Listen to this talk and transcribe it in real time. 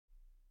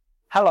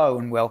Hello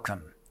and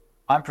welcome.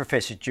 I'm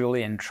Professor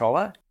Julian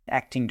Troller,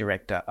 Acting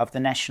Director of the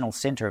National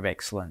Centre of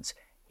Excellence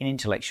in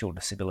Intellectual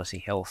Disability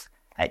Health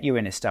at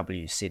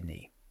UNSW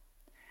Sydney.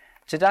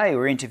 Today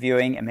we're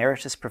interviewing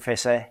Emeritus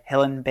Professor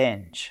Helen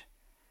Benge.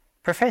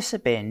 Professor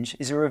Benge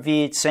is a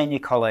revered senior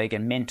colleague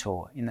and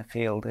mentor in the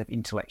field of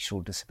intellectual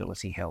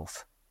disability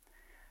health.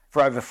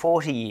 For over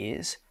 40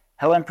 years,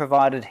 Helen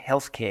provided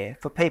healthcare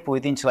for people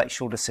with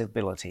intellectual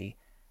disability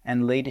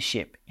and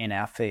leadership in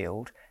our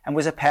field, and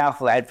was a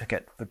powerful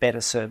advocate for better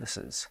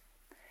services.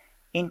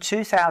 In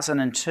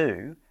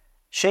 2002,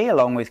 she,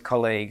 along with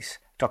colleagues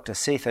Dr.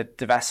 Sitha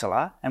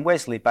Devasula and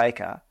Wesley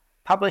Baker,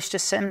 published a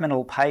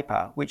seminal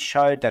paper which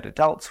showed that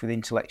adults with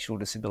intellectual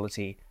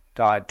disability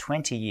died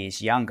 20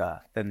 years younger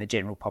than the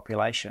general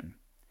population.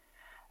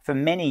 For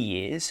many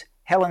years,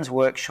 Helen's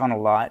work shone a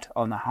light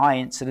on the high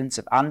incidence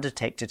of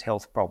undetected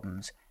health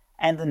problems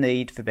and the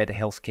need for better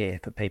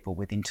healthcare for people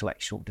with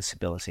intellectual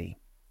disability.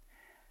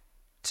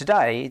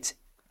 Today, it's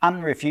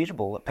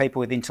unrefutable that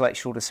people with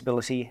intellectual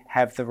disability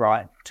have the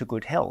right to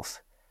good health.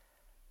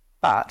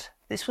 But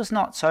this was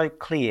not so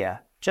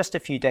clear just a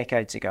few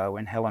decades ago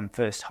when Helen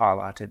first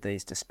highlighted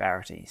these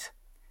disparities.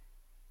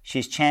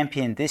 She's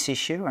championed this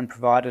issue and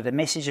provided a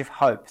message of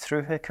hope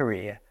through her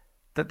career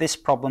that this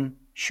problem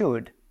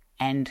should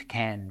and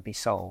can be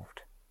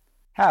solved.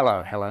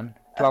 Hello, Helen.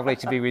 Lovely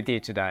to be with you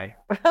today.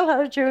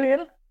 Hello,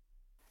 Julian.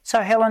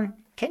 So, Helen,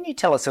 can you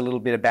tell us a little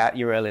bit about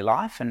your early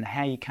life and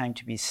how you came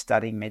to be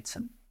studying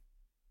medicine?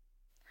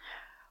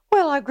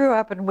 Well, I grew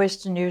up in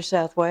Western New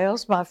South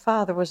Wales. My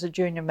father was a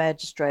junior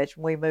magistrate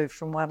and we moved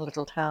from one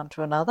little town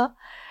to another.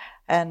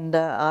 And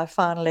I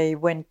finally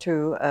went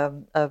to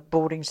a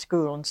boarding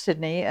school in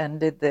Sydney and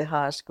did the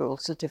high school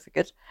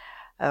certificate,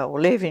 or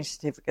leaving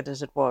certificate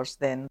as it was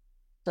then.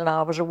 And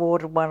I was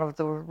awarded one of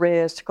the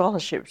rare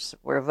scholarships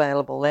that were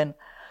available then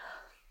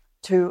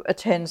to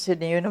attend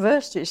Sydney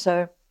University.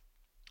 So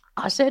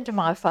I said to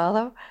my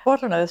father,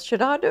 what on earth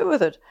should I do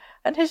with it?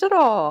 And he said,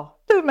 oh,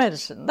 do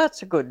medicine.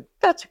 That's a good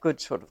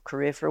sort of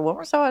career for a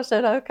woman. So I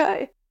said,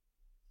 okay.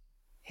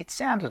 It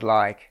sounded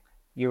like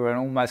you were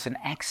almost an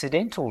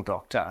accidental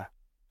doctor.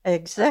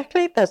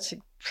 Exactly. That's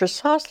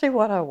precisely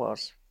what I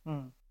was.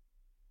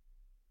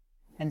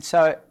 And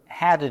so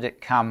how did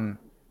it come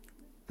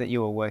that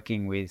you were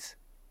working with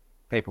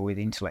people with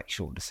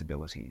intellectual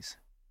disabilities?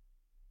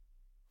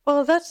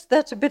 Well,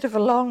 that's a bit of a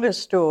longer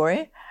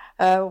story.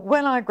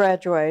 When I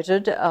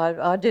graduated,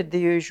 I did the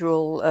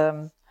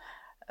usual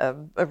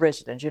a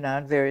resident,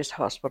 in various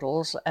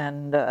hospitals,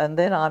 and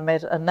then I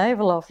met a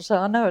naval officer.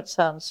 I know it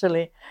sounds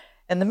silly.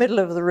 In the middle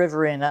of the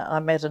Riverina, I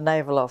met a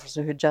naval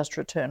officer who'd just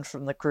returned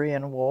from the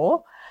Korean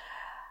War,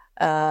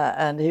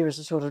 and he was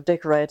a sort of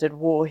decorated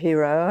war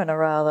hero and a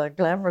rather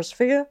glamorous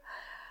figure.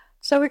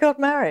 So we got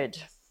married,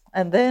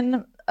 and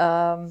then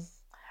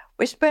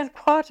we spent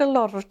quite a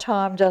lot of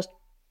time just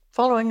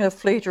following the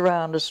fleet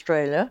around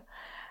Australia.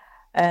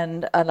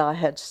 And I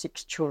had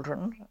 6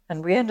 children,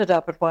 and we ended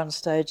up at one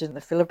stage in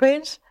the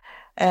Philippines.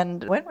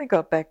 And when we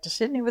got back to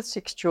Sydney with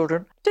 6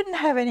 children, didn't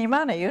have any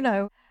money,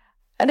 and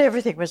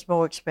everything was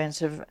more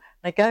expensive. And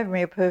it gave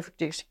me a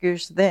perfect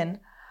excuse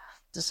then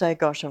to say,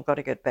 gosh, I've got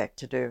to get back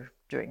to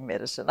doing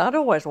medicine. I'd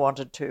always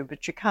wanted to,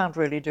 but you can't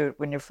really do it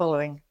when you're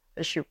following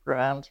a ship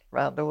around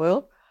the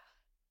world.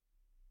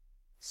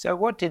 So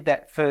what did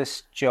that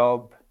first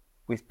job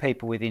with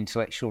people with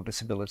intellectual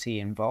disability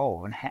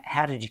involve, and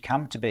how did you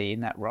come to be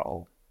in that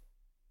role?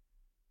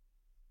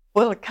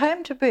 Well, it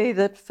came to be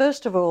that,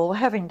 first of all,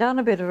 having done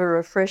a bit of a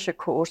refresher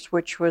course,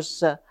 which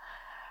was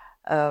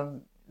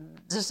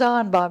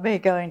designed by me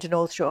going to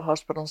North Shore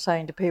Hospital and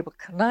saying to people,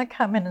 can I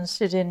come in and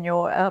sit in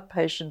your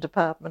outpatient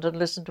department and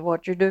listen to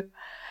what you do?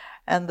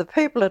 And the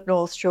people at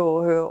North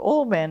Shore, who are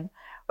all men,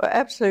 were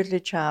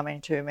absolutely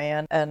charming to me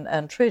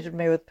and treated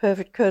me with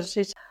perfect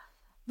courtesy.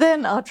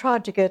 Then I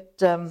tried to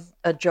get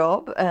a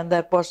job, and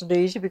that wasn't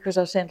easy because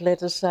I sent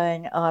letters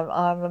saying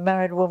I'm a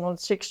married woman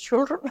with 6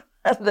 children.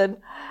 And then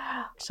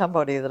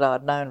somebody that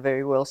I'd known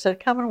very well said,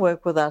 come and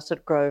work with us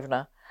at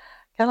Grosvenor.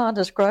 Can I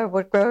describe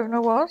what Grosvenor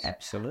was?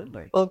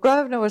 Absolutely. Well,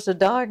 Grosvenor was a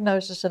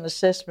diagnosis and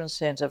assessment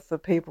centre for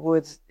people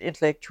with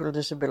intellectual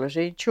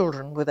disability,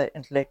 children with an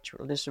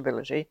intellectual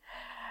disability.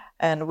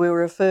 And we were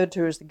referred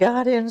to as the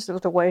guardians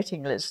of the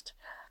waiting list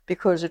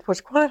because it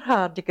was quite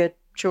hard to get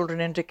children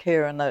into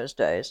care in those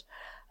days.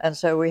 And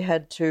so we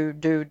had to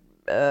do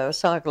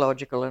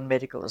psychological and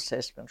medical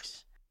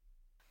assessments.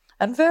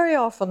 And very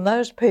often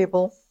those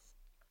people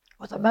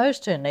were the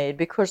most in need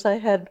because they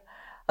had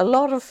a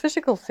lot of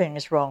physical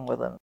things wrong with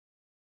them.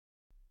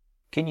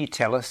 Can you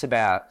tell us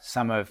about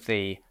some of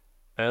the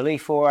early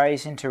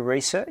forays into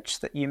research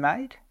that you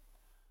made?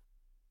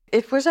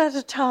 It was at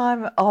a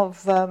time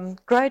of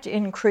great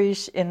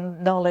increase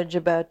in knowledge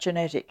about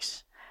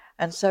genetics.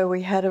 And so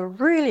we had a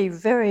really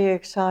very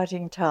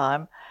exciting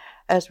time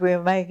as we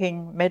were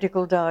making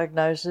medical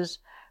diagnosis,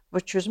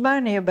 which was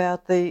mainly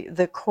about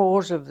the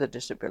cause of the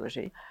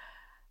disability.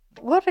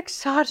 What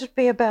excited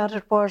me about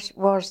it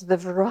was the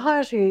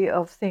variety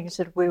of things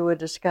that we were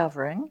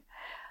discovering.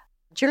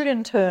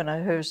 Gillian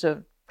Turner, who's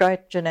a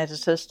great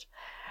geneticist,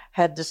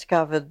 had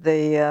discovered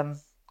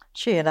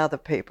she and other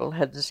people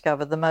had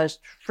discovered the most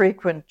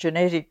frequent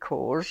genetic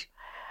cause,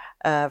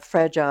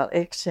 Fragile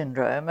X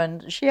syndrome,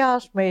 and she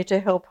asked me to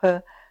help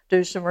her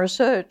do some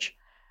research.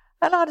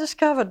 And I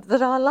discovered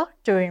that I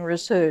liked doing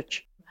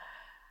research.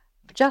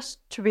 Just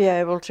to be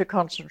able to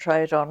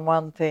concentrate on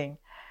one thing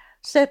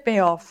set me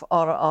off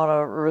on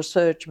a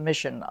research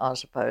mission, I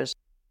suppose.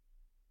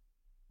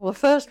 Well, the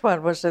first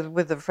one was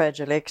with the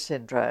Fragile X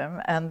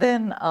syndrome, and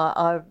then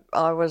I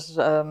was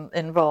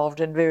involved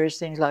in various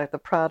things like the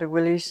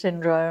Prader-Willi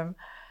syndrome,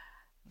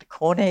 the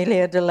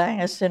Cornelia de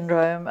Lange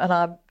syndrome,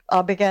 and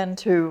I began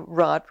to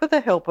write, with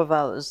the help of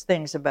others,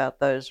 things about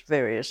those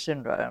various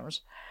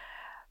syndromes.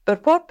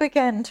 But what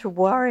began to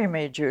worry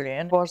me,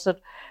 Julian, was that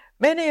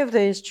many of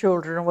these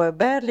children were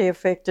badly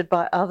affected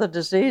by other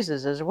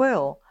diseases as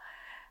well,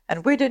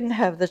 and we didn't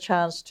have the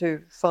chance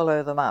to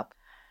follow them up.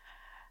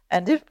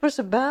 And it was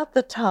about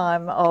the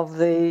time of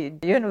the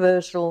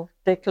Universal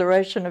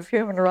Declaration of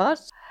Human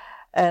Rights,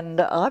 and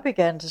I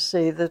began to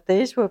see that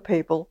these were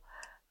people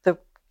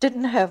that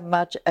didn't have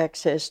much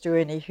access to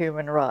any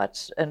human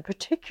rights, and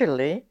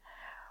particularly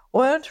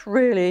weren't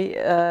really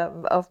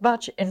of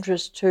much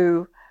interest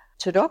to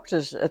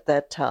doctors at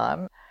that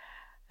time,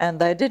 and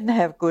they didn't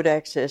have good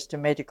access to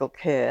medical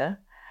care,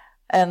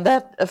 and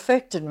that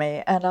affected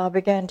me, and I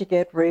began to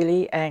get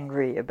really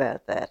angry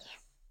about that.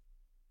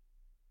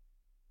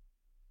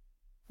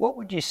 What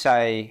would you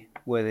say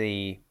were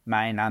the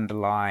main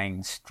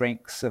underlying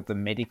strengths of the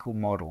medical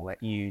model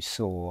that you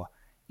saw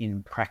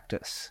in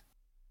practice?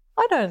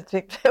 I don't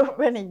think there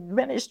were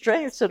many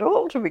strengths at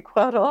all, to be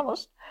quite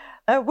honest.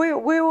 We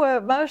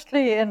were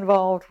mostly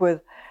involved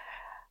with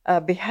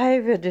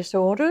behaviour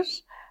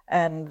disorders,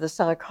 and the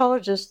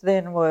psychologists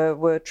then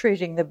were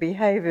treating the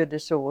behaviour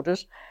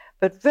disorders,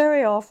 but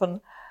very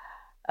often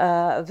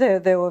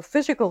there were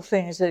physical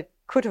things that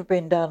could have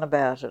been done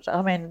about it.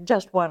 I mean,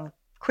 just one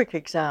quick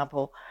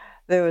example,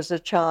 there was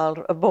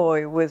a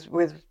boy with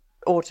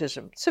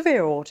autism,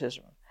 severe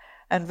autism,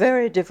 and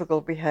very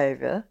difficult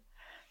behaviour,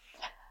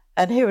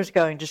 and he was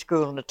going to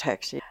school in a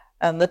taxi,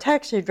 and the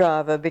taxi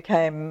driver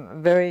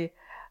became very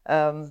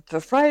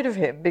afraid of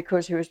him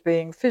because he was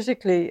being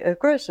physically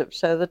aggressive,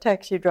 so the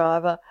taxi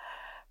driver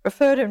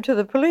referred him to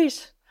the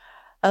police,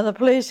 and the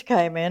police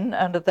came in,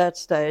 and at that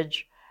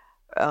stage,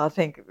 I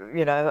think,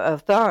 a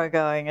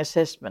thoroughgoing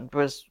assessment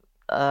was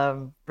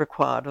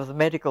required of the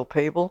medical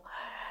people.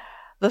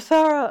 The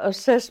thorough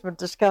assessment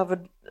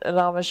discovered, and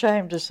I'm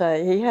ashamed to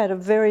say, he had a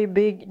very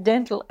big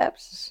dental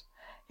abscess.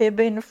 He had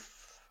been in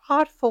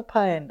frightful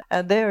pain,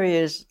 and there he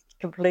is,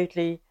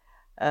 completely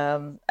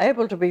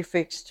able to be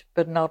fixed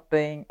but not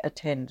being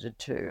attended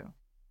to.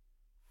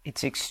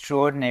 It's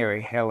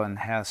extraordinary, Helen,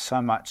 how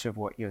so much of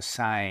what you're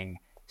saying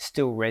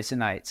still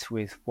resonates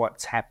with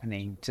what's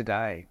happening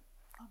today,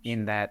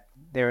 in that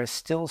there are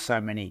still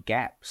so many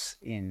gaps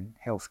in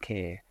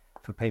healthcare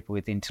for people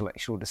with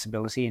intellectual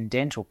disability, and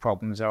dental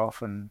problems are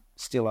often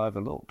still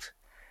overlooked.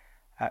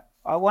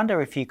 I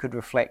wonder if you could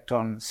reflect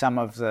on some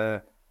of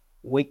the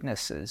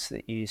weaknesses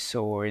that you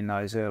saw in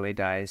those early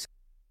days.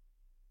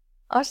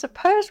 I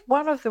suppose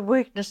one of the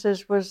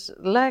weaknesses was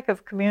lack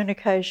of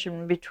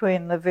communication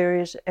between the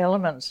various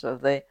elements of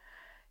the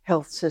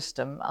health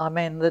system. I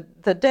mean,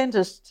 the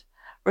dentist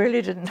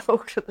really didn't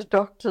talk to the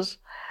doctors,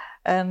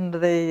 and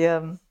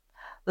the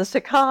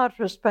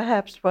psychiatrists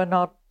perhaps were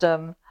not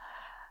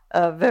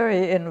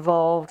very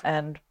involved,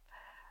 and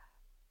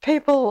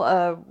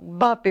people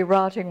might be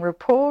writing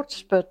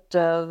reports, but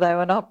they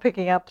were not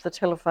picking up the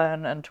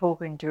telephone and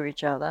talking to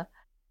each other.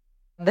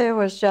 There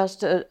was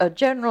just a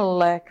general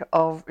lack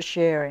of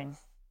sharing.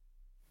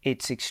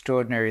 It's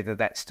extraordinary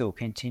that still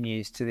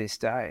continues to this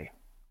day.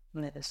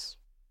 Yes.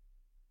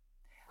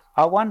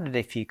 I wondered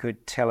if you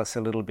could tell us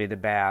a little bit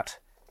about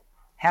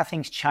how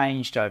things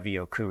changed over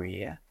your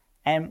career,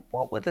 and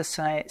what were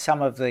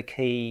some of the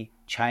key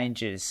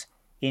changes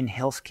in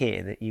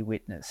healthcare that you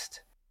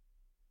witnessed?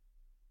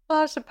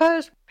 Well, I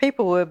suppose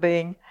people were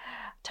being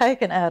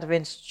taken out of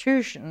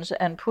institutions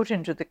and put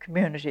into the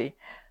community.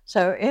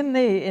 So in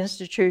the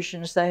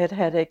institutions they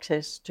had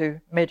access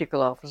to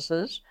medical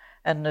officers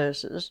and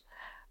nurses,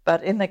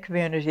 but in the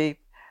community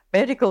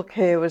medical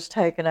care was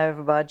taken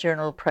over by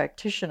general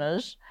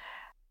practitioners.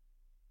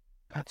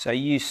 So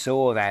you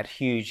saw that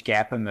huge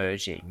gap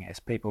emerging as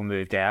people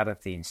moved out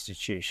of the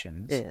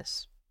institutions.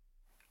 Yes.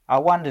 I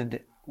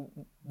wondered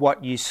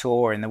what you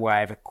saw in the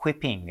way of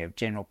equipping of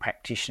general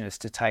practitioners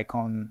to take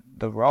on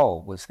the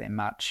role. Was there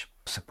much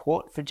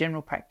support for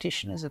general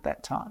practitioners at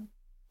that time?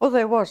 Well,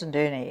 there wasn't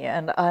any,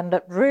 and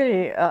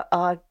really,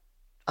 I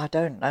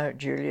don't know,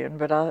 Julian,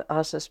 but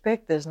I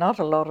suspect there's not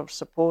a lot of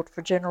support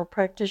for general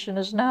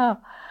practitioners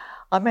now.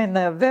 I mean,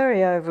 they're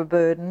very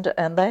overburdened,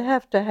 and they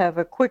have to have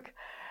a quick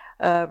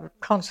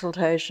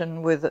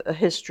consultation with a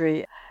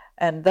history,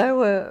 and they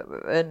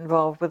were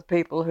involved with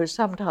people who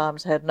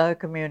sometimes had no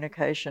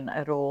communication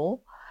at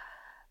all.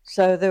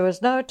 So there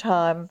was no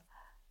time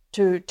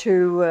to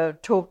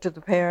talk to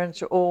the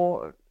parents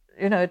or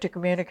to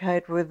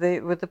communicate with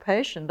the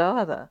patient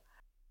either.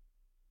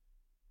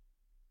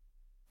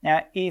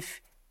 Now,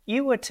 if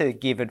you were to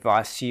give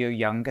advice to your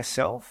younger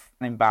self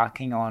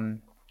embarking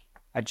on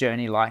a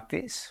journey like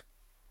this,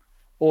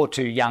 or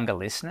to younger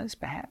listeners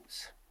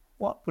perhaps,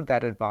 what would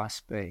that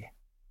advice be?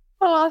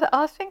 Well,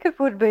 I think it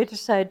would be to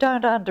say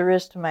don't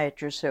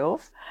underestimate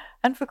yourself,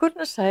 and for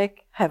goodness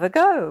sake, have a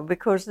go,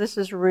 because this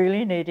is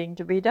really needing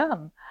to be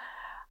done.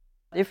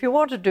 If you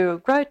want to do a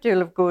great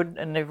deal of good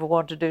and if you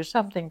want to do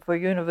something for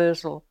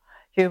universal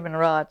human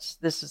rights,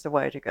 this is the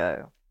way to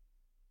go.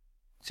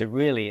 So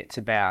really it's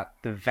about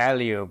the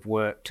value of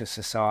work to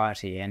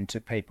society and to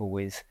people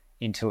with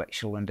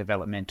intellectual and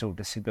developmental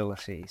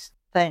disabilities.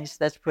 Thanks,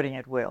 that's putting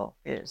it well.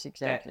 Yes,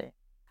 exactly.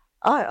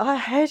 I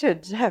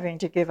hated having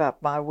to give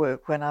up my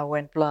work when I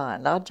went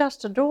blind. I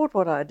just adored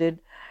what I did.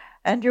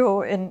 And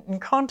you're in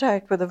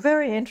contact with a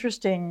very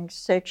interesting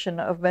section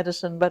of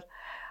medicine, but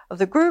of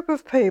the group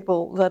of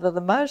people that are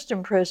the most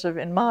impressive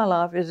in my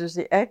life is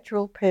the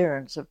actual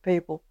parents of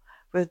people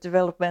with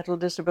developmental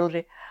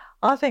disability.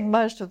 I think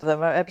most of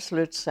them are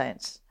absolute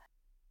saints.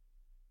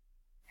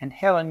 And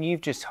Helen, you've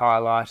just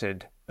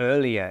highlighted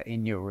earlier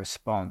in your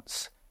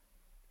response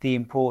the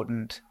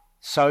important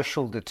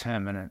social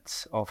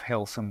determinants of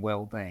health and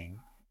well-being.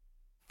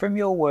 From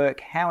your work,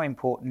 how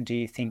important do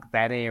you think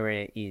that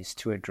area is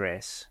to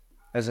address,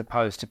 as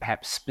opposed to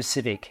perhaps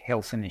specific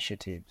health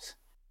initiatives?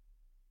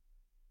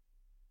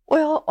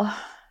 Well,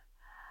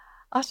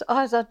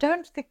 I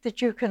don't think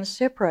that you can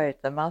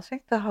separate them. I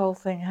think the whole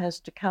thing has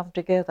to come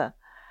together.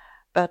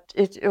 But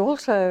it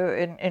also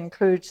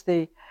includes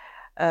the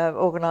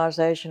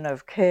organisation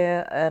of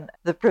care and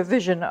the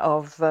provision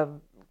of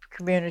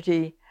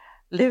community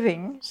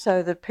living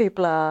so that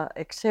people are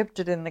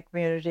accepted in the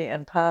community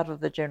and part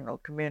of the general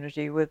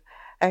community with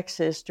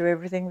access to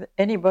everything that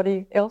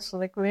anybody else in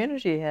the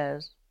community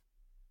has.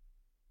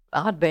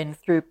 I'd been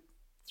through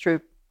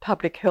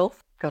public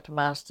health, got a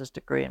master's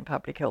degree in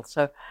public health,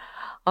 so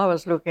I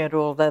was looking at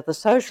all that, the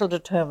social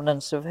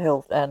determinants of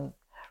health and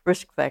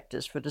risk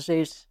factors for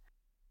disease.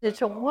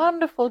 It's a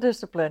wonderful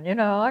discipline. You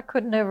know, I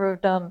could never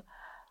have done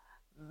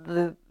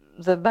the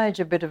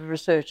major bit of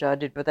research I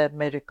did with that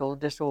medical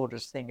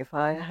disorders thing if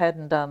I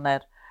hadn't done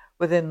that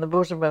within the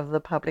bosom of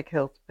the public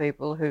health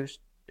people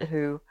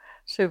who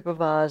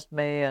supervised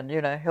me and,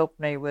 you know, helped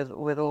me with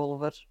all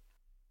of it.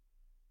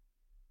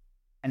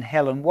 And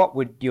Helen, what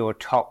would your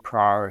top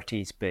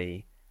priorities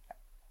be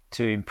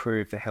to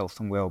improve the health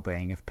and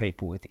well-being of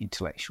people with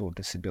intellectual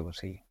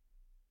disability?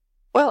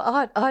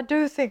 Well, I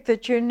do think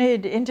that you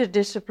need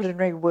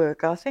interdisciplinary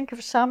work. I think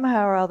if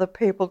somehow or other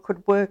people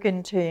could work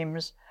in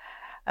teams,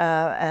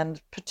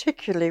 and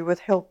particularly with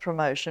health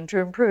promotion, to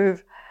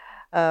improve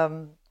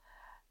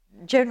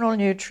general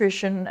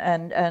nutrition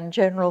and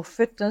general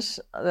fitness,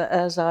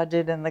 as I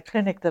did in the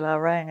clinic that I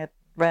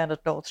ran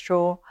at North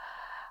Shore,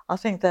 I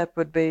think that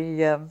would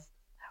be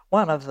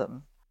one of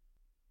them.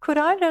 Could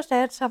I just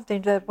add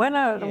something to that? When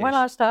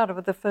I started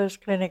with the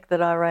first clinic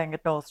that I ran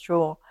at North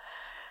Shore,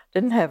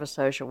 didn't have a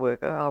social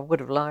worker. I would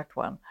have liked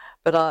one,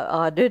 but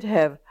I did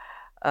have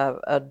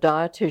a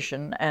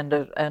dietitian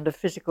and a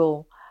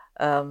physical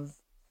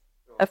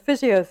a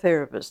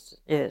physiotherapist.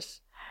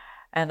 Yes,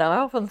 and I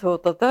often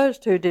thought that those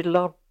two did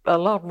a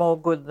lot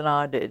more good than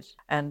I did,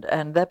 and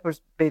that would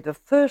be the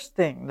first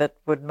thing that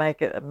would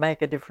make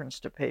a difference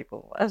to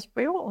people, as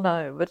we all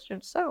know. But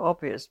it's so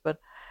obvious. But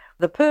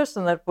the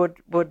person that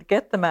would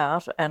get them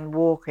out and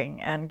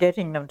walking and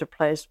getting them to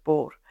play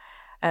sport,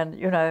 and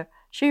you know.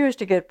 She used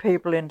to get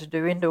people in to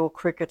do indoor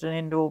cricket and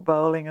indoor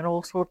bowling and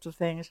all sorts of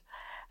things.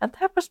 And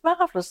that was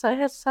marvellous. They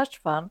had such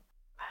fun.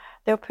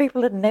 There were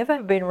people that had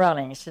never been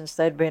running since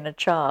they'd been a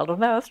child,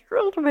 and they were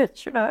thrilled to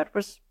bits. You know, it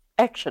was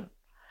action.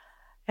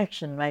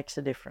 Action makes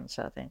a difference,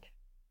 I think.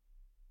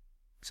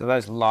 So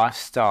those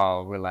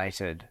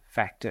lifestyle-related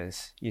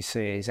factors you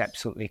see is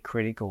absolutely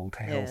critical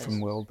to health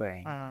and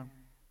well-being.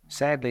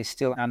 Sadly,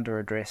 still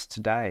under-addressed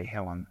today,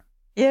 Helen.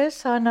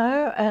 Yes, I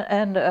know,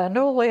 and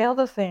all the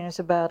other things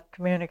about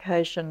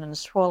communication and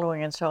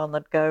swallowing and so on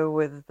that go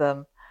with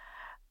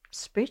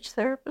speech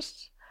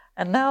therapists.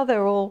 And now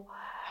they're all,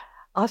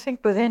 I think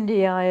with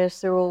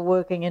NDIS, they're all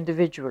working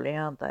individually,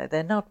 aren't they?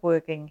 They're not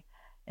working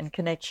in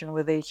connection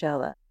with each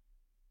other.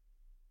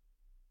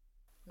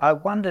 I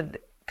wondered,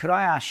 could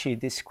I ask you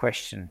this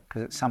question,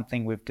 because it's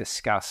something we've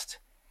discussed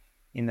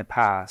in the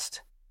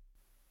past.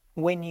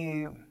 When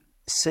you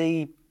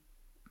see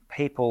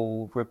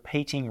people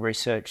repeating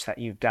research that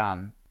you've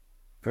done,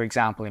 for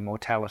example in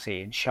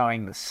mortality, and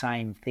showing the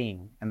same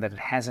thing and that it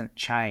hasn't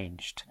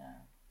changed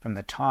from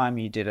the time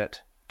you did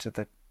it to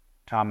the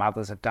time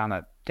others have done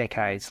it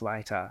decades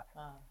later,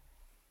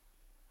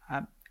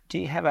 do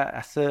you have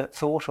a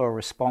thought or a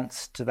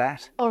response to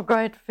that? Oh, a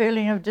great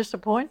feeling of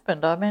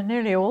disappointment. I mean,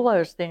 nearly all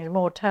those things,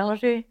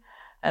 mortality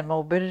and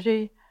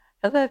morbidity,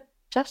 they're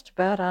just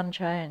about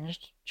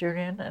unchanged,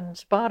 Julian, in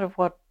spite of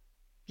what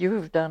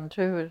you've done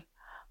too,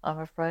 I'm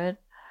afraid.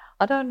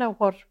 I don't know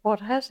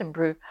what has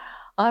improved.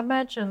 I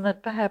imagine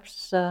that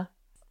perhaps the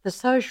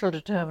social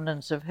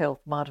determinants of health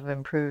might have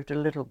improved a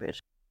little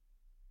bit.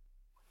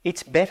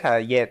 It's better,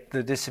 yet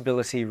the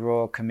Disability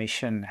Royal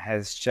Commission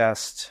has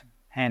just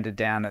handed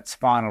down its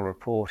final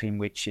report in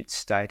which it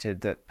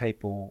stated that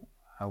people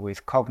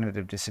with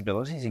cognitive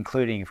disabilities,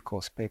 including, of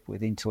course, people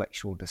with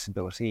intellectual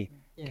disability,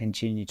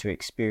 continue to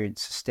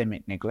experience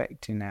systemic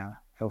neglect in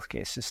our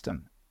healthcare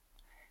system.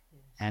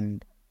 Yes.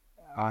 And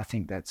I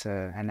think that's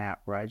an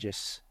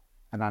outrageous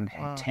and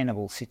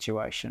untenable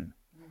situation.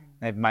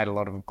 They've made a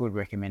lot of good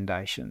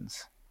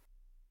recommendations.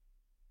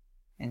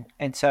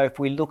 And so if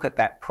we look at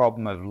that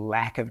problem of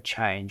lack of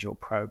change or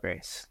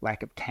progress,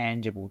 lack of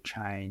tangible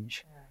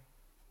change,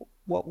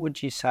 what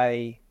would you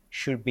say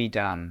should be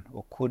done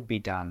or could be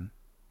done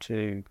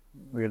to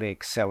really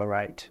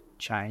accelerate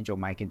change or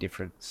make a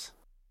difference?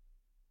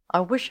 I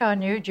wish I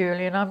knew,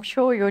 Julian. I'm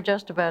sure you're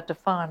just about to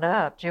find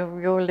out.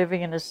 You're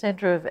living in a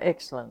centre of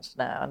excellence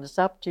now, and it's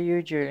up to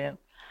you, Julian.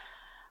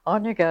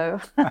 On you go.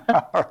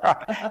 All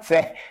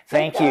right.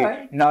 Thank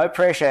you. No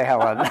pressure,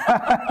 Helen.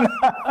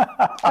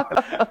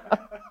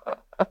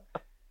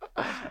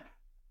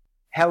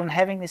 Helen,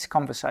 having this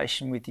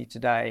conversation with you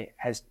today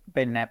has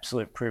been an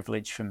absolute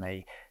privilege for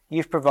me.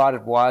 You've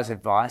provided wise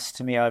advice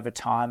to me over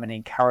time and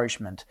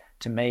encouragement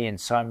to me and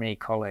so many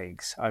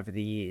colleagues over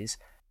the years.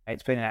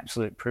 It's been an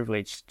absolute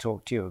privilege to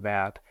talk to you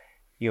about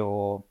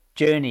your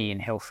journey in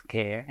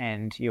healthcare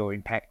and your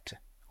impact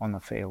on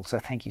the field. So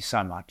thank you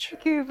so much.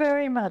 Thank you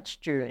very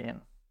much,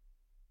 Julian.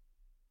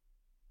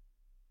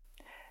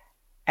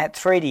 At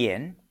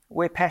 3DN,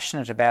 we're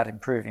passionate about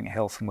improving the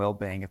health and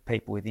well-being of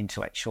people with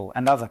intellectual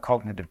and other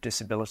cognitive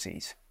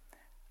disabilities.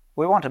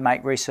 We want to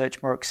make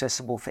research more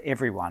accessible for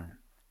everyone.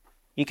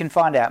 You can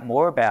find out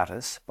more about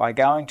us by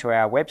going to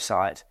our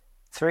website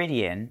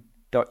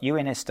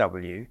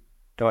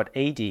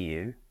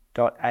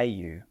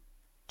 3dn.unsw.edu.au.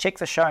 Check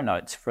the show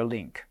notes for a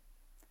link.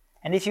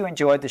 And if you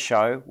enjoyed the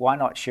show, why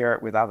not share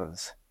it with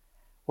others?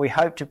 We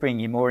hope to bring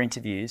you more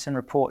interviews and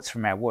reports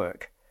from our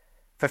work.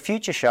 For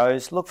future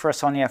shows, look for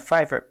us on your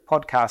favourite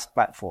podcast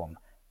platform.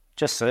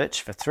 Just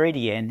search for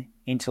 3DN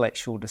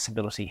Intellectual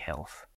Disability Health.